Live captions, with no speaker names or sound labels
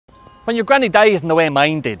When your granny dies in the way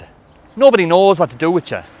mine did, nobody knows what to do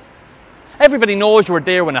with you. Everybody knows you were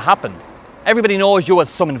there when it happened. Everybody knows you had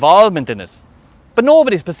some involvement in it. But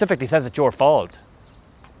nobody specifically says it's your fault.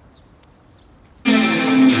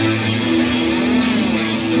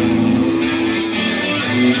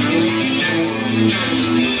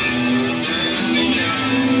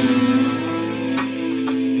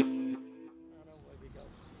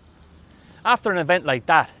 After an event like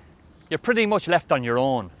that, you're pretty much left on your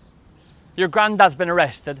own. Your granddad's been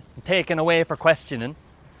arrested and taken away for questioning.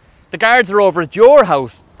 The guards are over at your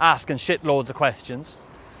house asking shitloads of questions.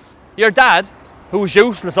 Your dad, who's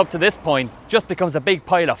useless up to this point, just becomes a big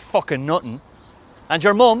pile of fucking nothing. And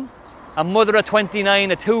your mum, a mother of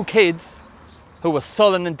 29 of 2 kids, who was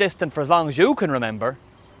sullen and distant for as long as you can remember,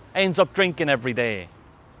 ends up drinking every day.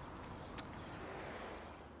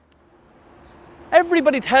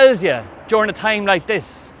 Everybody tells you during a time like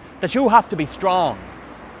this that you have to be strong.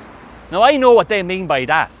 Now I know what they mean by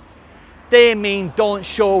that. They mean don't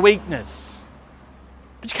show weakness.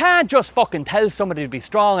 But you can't just fucking tell somebody to be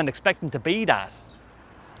strong and expect them to be that.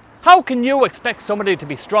 How can you expect somebody to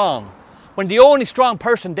be strong when the only strong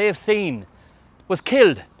person they've seen was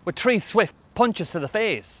killed with 3 swift punches to the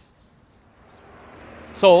face?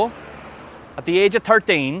 So, at the age of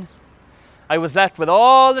 13, I was left with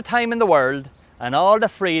all the time in the world and all the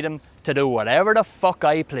freedom to do whatever the fuck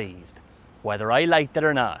I pleased, whether I liked it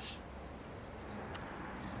or not.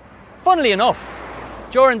 Funnily enough,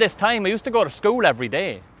 during this time I used to go to school every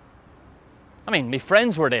day. I mean, my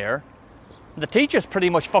friends were there. The teachers pretty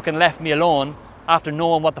much fucking left me alone after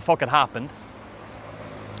knowing what the fuck had happened.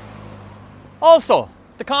 Also,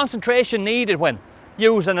 the concentration needed when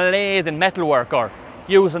using a lathe in metalwork or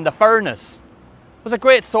using the furnace was a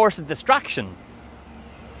great source of distraction.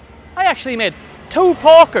 I actually made 2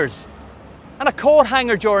 pokers and a coat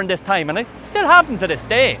hanger during this time, and I still have them to this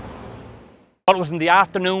day. But it was in the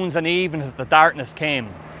afternoons and evenings that the darkness came.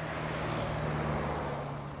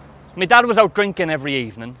 My dad was out drinking every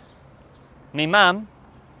evening. My mum,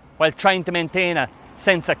 while trying to maintain a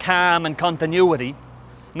sense of calm and continuity,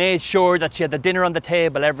 made sure that she had the dinner on the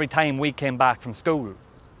table every time we came back from school.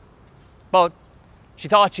 But she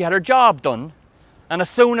thought she had her job done, and as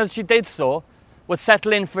soon as she did so, would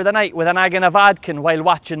settle in for the night with an agin of vodka while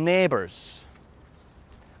watching Neighbours.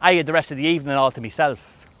 I had the rest of the evening all to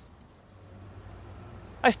myself.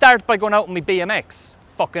 I started by going out on my BMX,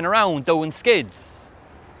 fucking around, doing skids.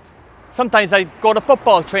 Sometimes I'd go to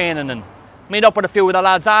football training and meet up with a few of the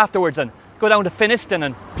lads afterwards and go down to Finiston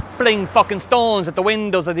and fling fucking stones at the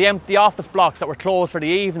windows of the empty office blocks that were closed for the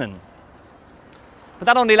evening. But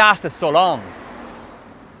that only lasted so long.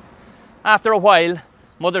 After a while,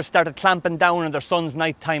 mothers started clamping down on their sons'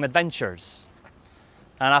 nighttime adventures.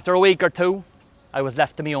 And after a week or 2, I was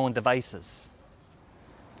left to my own devices.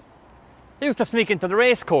 I used to sneak into the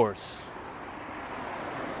race course.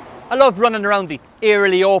 I loved running around the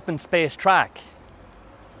eerily open space track.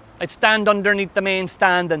 I'd stand underneath the main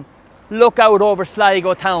stand and look out over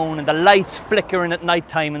Sligo town and the lights flickering at night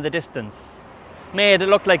time in the distance made it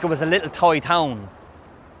look like it was a little toy town.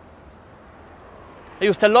 I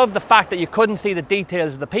used to love the fact that you couldn't see the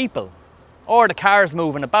details of the people or the cars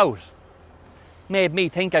moving about. Made me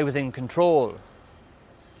think I was in control.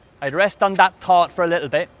 I'd rest on that thought for a little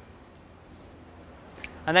bit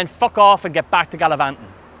and then fuck off and get back to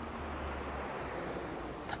gallivanting.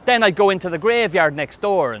 Then I'd go into the graveyard next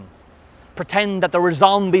door and pretend that there were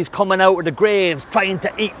zombies coming out of the graves trying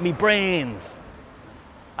to eat me brains.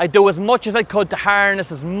 I'd do as much as I could to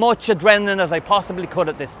harness as much adrenaline as I possibly could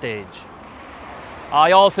at this stage.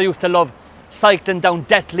 I also used to love cycling down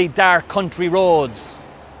deathly dark country roads,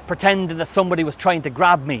 pretending that somebody was trying to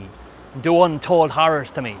grab me and do untold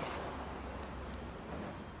horrors to me.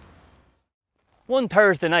 One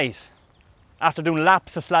Thursday night, after doing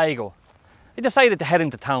laps of Sligo, I decided to head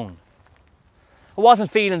into town. I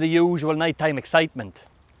wasn't feeling the usual nighttime excitement.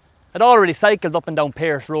 I'd already cycled up and down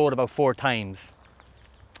Pearse Road about 4 times.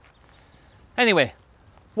 Anyway,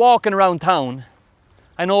 walking around town,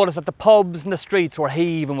 I noticed that the pubs and the streets were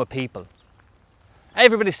heaving with people.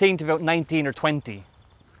 Everybody seemed to be about 19 or 20.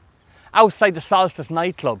 Outside the Solstice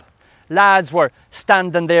nightclub, lads were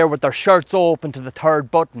standing there with their shirts open to the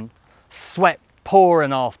 3rd button, sweat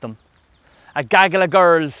pouring off them. A gaggle of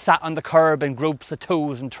girls sat on the curb in groups of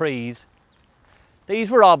 2s and 3s. These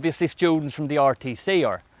were obviously students from the RTC,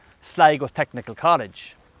 or Sligo's Technical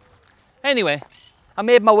College. Anyway, I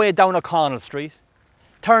made my way down O'Connell Street,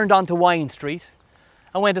 turned onto Wine Street,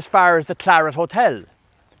 and went as far as the Claret Hotel,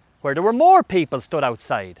 where there were more people stood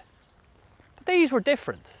outside. But these were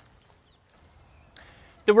different.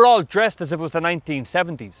 They were all dressed as if it was the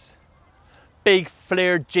 1970s. big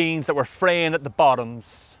flared jeans that were fraying at the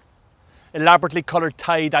bottoms, elaborately coloured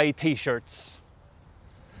tie-dye t-shirts.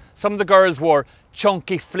 Some of the girls wore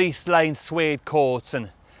chunky fleece-lined suede coats,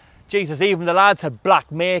 and Jesus, even the lads had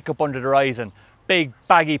black makeup under their eyes and big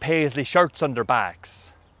baggy paisley shirts on their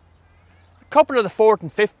backs. A couple of the 4th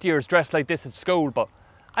and 5th years dressed like this at school, but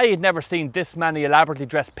I had never seen this many elaborately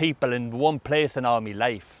dressed people in one place in all my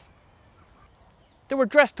life. They were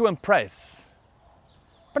dressed to impress,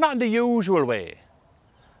 but not in the usual way.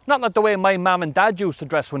 Not like the way my mum and dad used to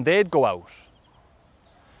dress when they'd go out.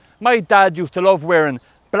 My dad used to love wearing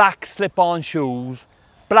black slip-on shoes,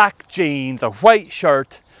 black jeans, a white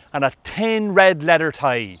shirt and a thin red leather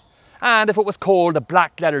tie, and if it was cold, a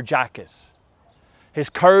black leather jacket. His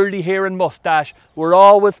curly hair and moustache were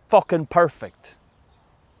always fucking perfect.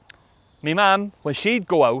 Me mum, when she'd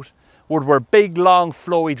go out, would wear big long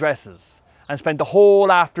flowy dresses and spend the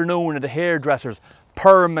whole afternoon at the hairdresser's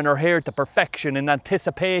perming her hair to perfection in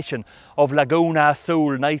anticipation of Laguna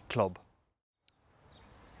Azul nightclub.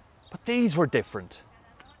 But these were different.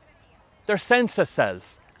 Their sense of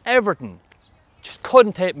self, everything, just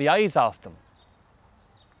couldn't take my eyes off them.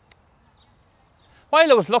 While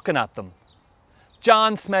I was looking at them,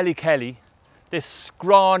 John Smelly Kelly, this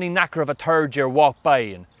scrawny knacker of a 3rd year, walked by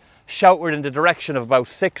and shouted in the direction of about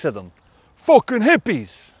 6 of them, "Fucking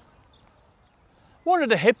hippies!" One of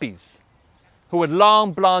the hippies, who had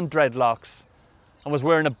long blonde dreadlocks and was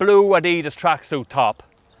wearing a blue Adidas tracksuit top,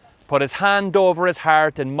 put his hand over his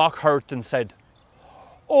heart in mock hurt and said,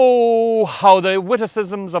 "Oh, how the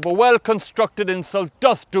witticisms of a well-constructed insult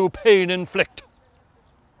doth do pain inflict."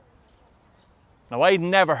 Now, I'd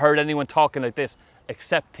never heard anyone talking like this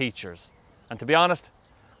except teachers, and to be honest,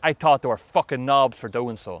 I thought they were fucking knobs for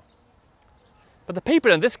doing so. But the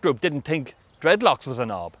people in this group didn't think dreadlocks was a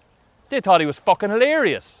knob. They thought he was fucking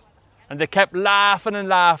hilarious, and they kept laughing and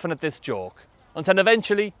laughing at this joke, until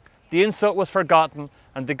eventually the insult was forgotten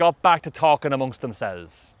and they got back to talking amongst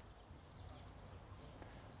themselves.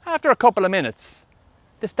 After a couple of minutes,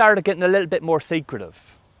 they started getting a little bit more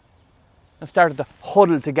secretive and started to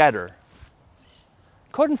huddle together.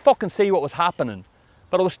 Couldn't fucking see what was happening,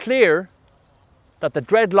 but it was clear that the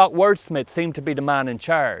dreadlock wordsmith seemed to be the man in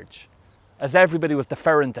charge, as everybody was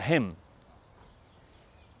deferring to him.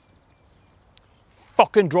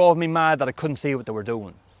 Fucking drove me mad that I couldn't see what they were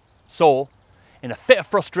doing. So, in a fit of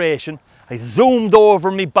frustration, I zoomed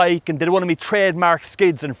over my bike and did one of my trademark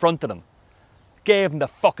skids in front of them. Gave them the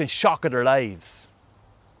fucking shock of their lives.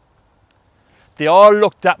 They all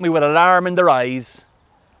looked at me with alarm in their eyes,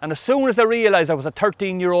 and as soon as they realised I was a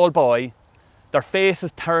 13-year-old boy, their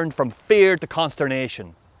faces turned from fear to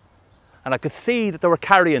consternation. And I could see that they were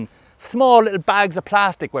carrying small little bags of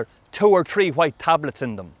plastic with 2 or 3 white tablets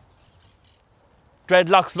in them.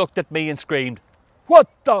 Dreadlocks looked at me and screamed, "What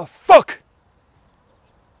the fuck?"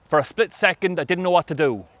 For a split second, I didn't know what to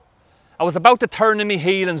do. I was about to turn in my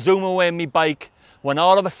heel and zoom away on my bike when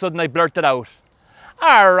all of a sudden I blurted out,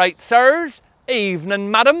 "All right, sirs, evening,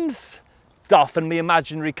 madams," doffing me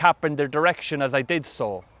imaginary cap in their direction as I did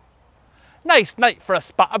so. "Nice night for a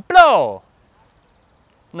spot of blow."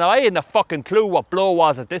 Now, I hadn't a fucking clue what blow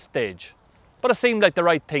was at this stage, but it seemed like the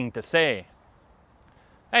right thing to say.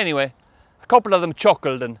 Anyway, a couple of them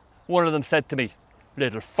chuckled and one of them said to me,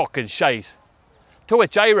 "Little fucking shite." To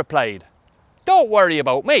which I replied, "Don't worry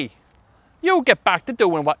about me. You get back to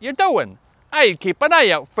doing what you're doing. I'll keep an eye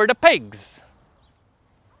out for the pigs."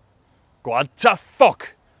 "What the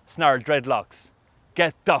fuck?" snarled Dreadlocks.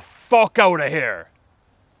 "Get the fuck out of here."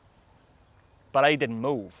 But I didn't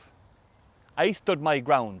move. I stood my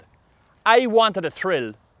ground. I wanted a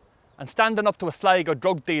thrill, and standing up to a Sligo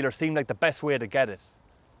drug dealer seemed like the best way to get it.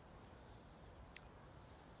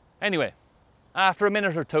 Anyway, after a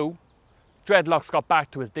minute or two, Dreadlocks got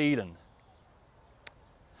back to his dealing.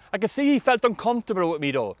 I could see he felt uncomfortable with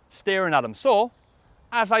me though, staring at him, so,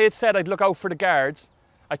 as I had said I'd look out for the guards,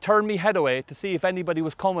 I turned my head away to see if anybody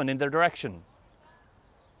was coming in their direction.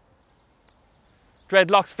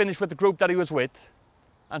 Dreadlocks finished with the group that he was with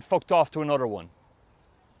and fucked off to another one.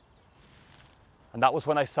 And that was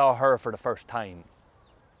when I saw her for the first time.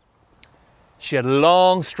 She had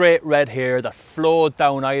long, straight red hair that flowed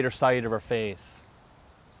down either side of her face.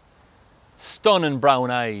 Stunning brown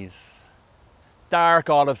eyes. Dark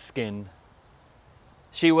olive skin.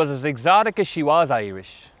 She was as exotic as she was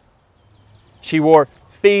Irish. She wore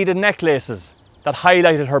beaded necklaces that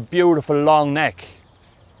highlighted her beautiful long neck.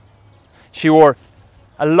 She wore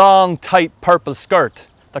a long, tight purple skirt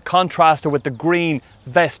that contrasted with the green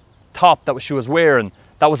vest top that she was wearing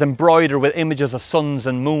that was embroidered with images of suns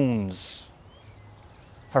and moons.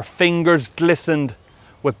 Her fingers glistened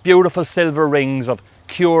with beautiful silver rings of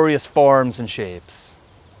curious forms and shapes.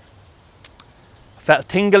 I felt a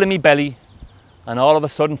tingle in my belly and all of a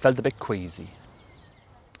sudden felt a bit queasy.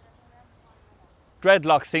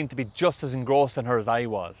 Dreadlock seemed to be just as engrossed in her as I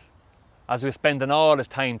was, as we were spending all his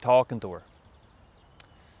time talking to her.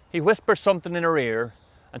 He whispered something in her ear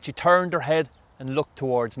and she turned her head and looked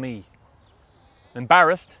towards me.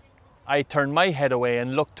 Embarrassed, I turned my head away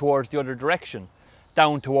and looked towards the other direction,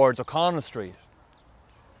 down towards O'Connell Street.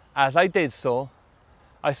 As I did so,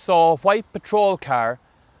 I saw a white patrol car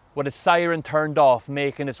with its siren turned off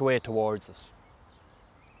making its way towards us.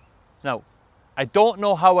 Now, I don't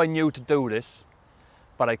know how I knew to do this,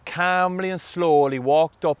 but I calmly and slowly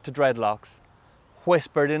walked up to Dreadlocks,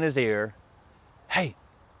 whispered in his ear, "Hey,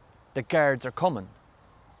 the guards are coming."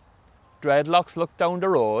 Dreadlocks looked down the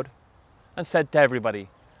road and said to everybody,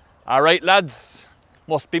 "All right lads,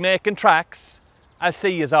 must be making tracks. I'll see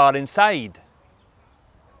yous all inside."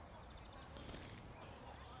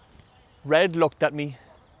 Red looked at me,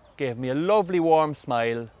 gave me a lovely warm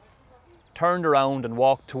smile, turned around and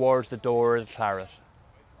walked towards the door of the Claret.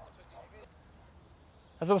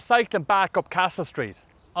 As I was cycling back up Castle Street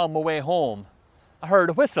on my way home, I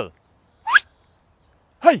heard a whistle.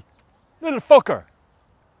 "Hey, little fucker."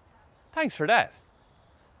 "Thanks for that.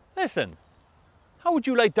 Listen, how would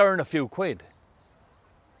you like to earn a few quid?"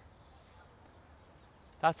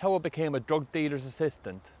 That's how I became a drug dealer's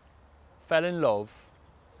assistant, fell in love,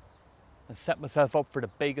 and set myself up for the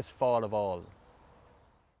biggest fall of all.